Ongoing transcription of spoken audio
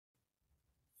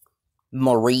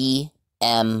Marie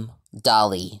M.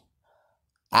 Daly,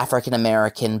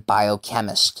 African-American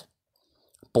biochemist,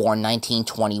 born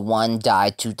 1921,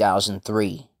 died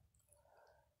 2003.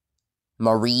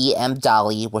 Marie M.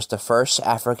 Daly was the first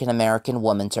African-American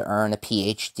woman to earn a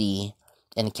Ph.D.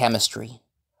 in chemistry.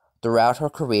 Throughout her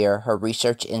career, her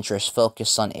research interests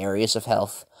focused on areas of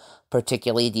health,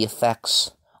 particularly the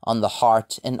effects on the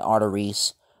heart and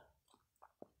arteries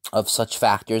of such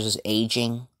factors as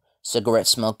aging, cigarette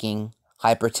smoking,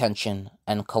 hypertension,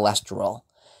 and cholesterol.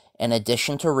 In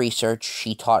addition to research,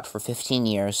 she taught for 15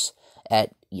 years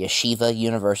at Yeshiva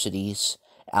University's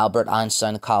Albert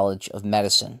Einstein College of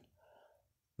Medicine.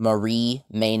 Marie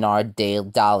Maynard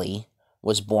Daly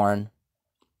was born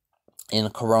in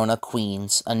Corona,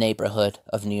 Queens, a neighborhood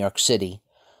of New York City,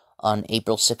 on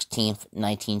April 16,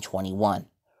 1921.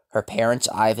 Her parents,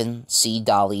 Ivan C.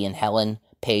 Daly and Helen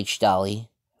Page Daly,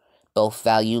 both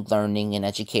valued learning and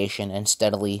education and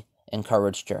steadily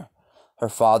encouraged her. Her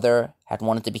father had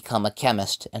wanted to become a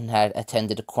chemist and had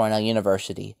attended Cornell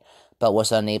University, but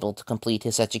was unable to complete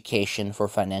his education for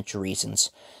financial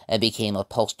reasons and became a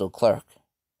postal clerk.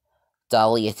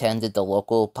 Daly attended the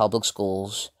local public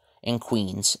schools in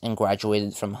Queens and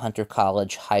graduated from Hunter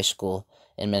College High School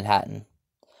in Manhattan.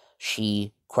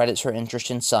 She credits her interest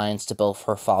in science to both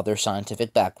her father's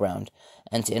scientific background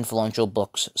and to influential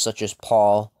books such as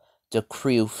Paul de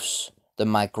Crew's The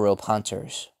Microbe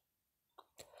Hunters.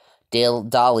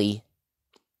 Daly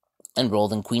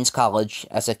enrolled in Queens College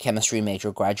as a chemistry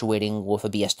major, graduating with a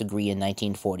B.S. degree in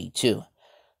 1942.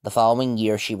 The following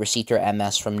year, she received her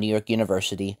M.S. from New York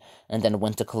University and then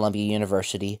went to Columbia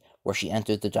University, where she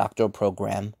entered the doctoral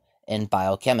program in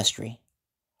biochemistry.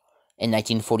 In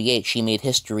 1948, she made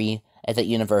history at that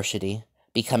university,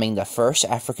 becoming the first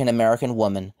African-American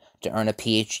woman to earn a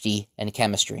Ph.D. in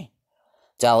chemistry.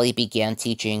 Daly began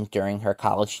teaching during her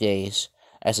college days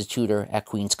as a tutor at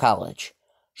Queens College.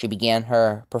 She began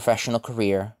her professional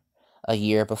career a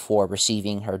year before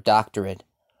receiving her doctorate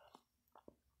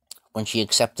when she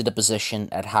accepted a position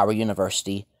at Howard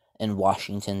University in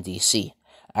Washington, D.C.,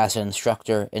 as an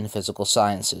instructor in physical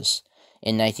sciences.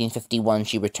 In 1951,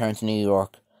 she returned to New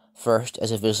York, first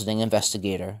as a visiting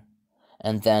investigator,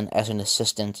 and then as an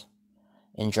assistant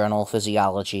in journal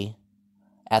physiology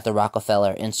at the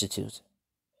Rockefeller Institute.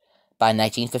 By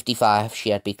 1955, she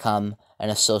had become an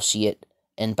associate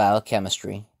in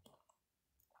biochemistry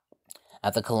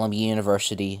at the Columbia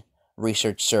University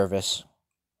Research Service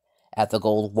at the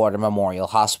Goldwater Memorial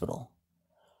Hospital.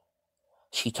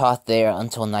 She taught there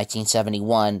until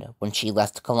 1971, when she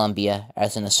left Columbia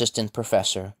as an assistant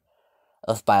professor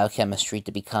of biochemistry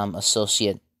to become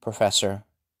associate professor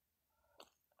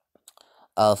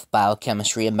of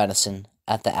biochemistry and medicine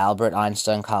at the Albert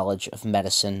Einstein College of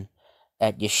Medicine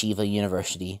at Yeshiva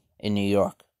University in New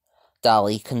York.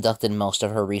 Daly conducted most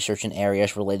of her research in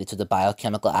areas related to the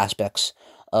biochemical aspects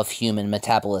of human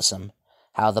metabolism,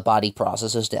 how the body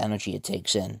processes the energy it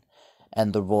takes in,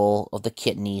 and the role of the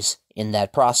kidneys in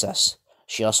that process.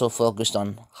 She also focused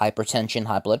on hypertension,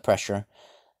 high blood pressure,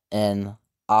 and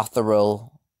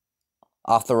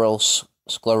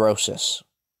atherosclerosis,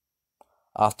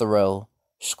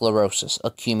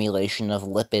 accumulation of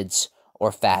lipids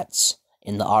or fats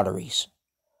in the arteries.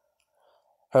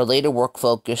 Her later work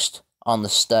focused on the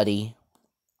study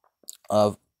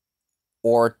of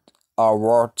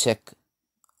aortic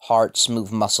heart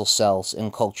smooth muscle cells in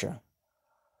culture.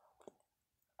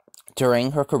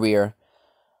 During her career,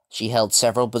 she held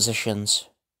several positions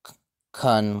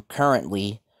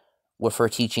concurrently with her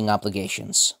teaching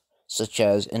obligations, such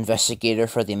as investigator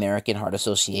for the American Heart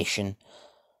Association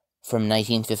from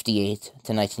 1958 to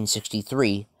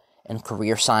 1963 and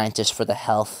career scientist for the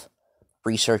Health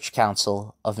Research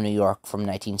Council of New York from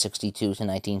 1962 to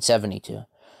 1972.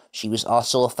 She was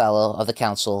also a fellow of the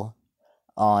Council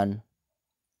on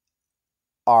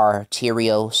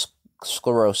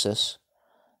Arteriosclerosis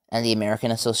and the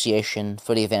American Association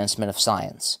for the Advancement of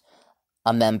Science,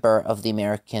 a member of the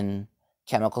American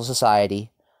Chemical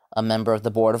Society, a member of the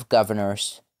Board of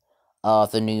Governors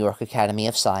of the New York Academy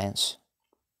of Science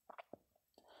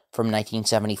from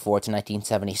 1974 to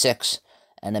 1976,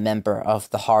 and a member of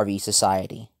the Harvey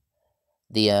Society,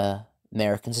 the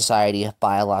American Society of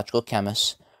Biological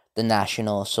Chemists, the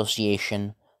National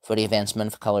Association for the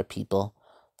Advancement of Colored People,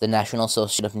 the National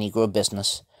Association of Negro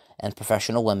Business and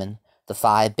Professional Women, the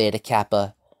Phi Beta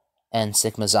Kappa, and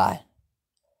Sigma Xi.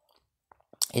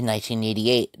 In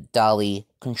 1988, Daly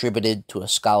contributed to a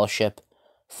scholarship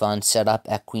fund set up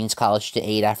at Queens College to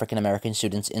aid African American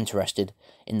students interested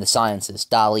in the sciences.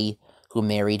 Daly, who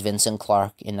married Vincent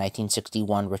Clark in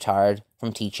 1961, retired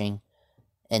from teaching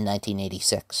in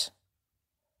 1986.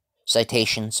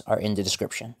 Citations are in the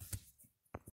description.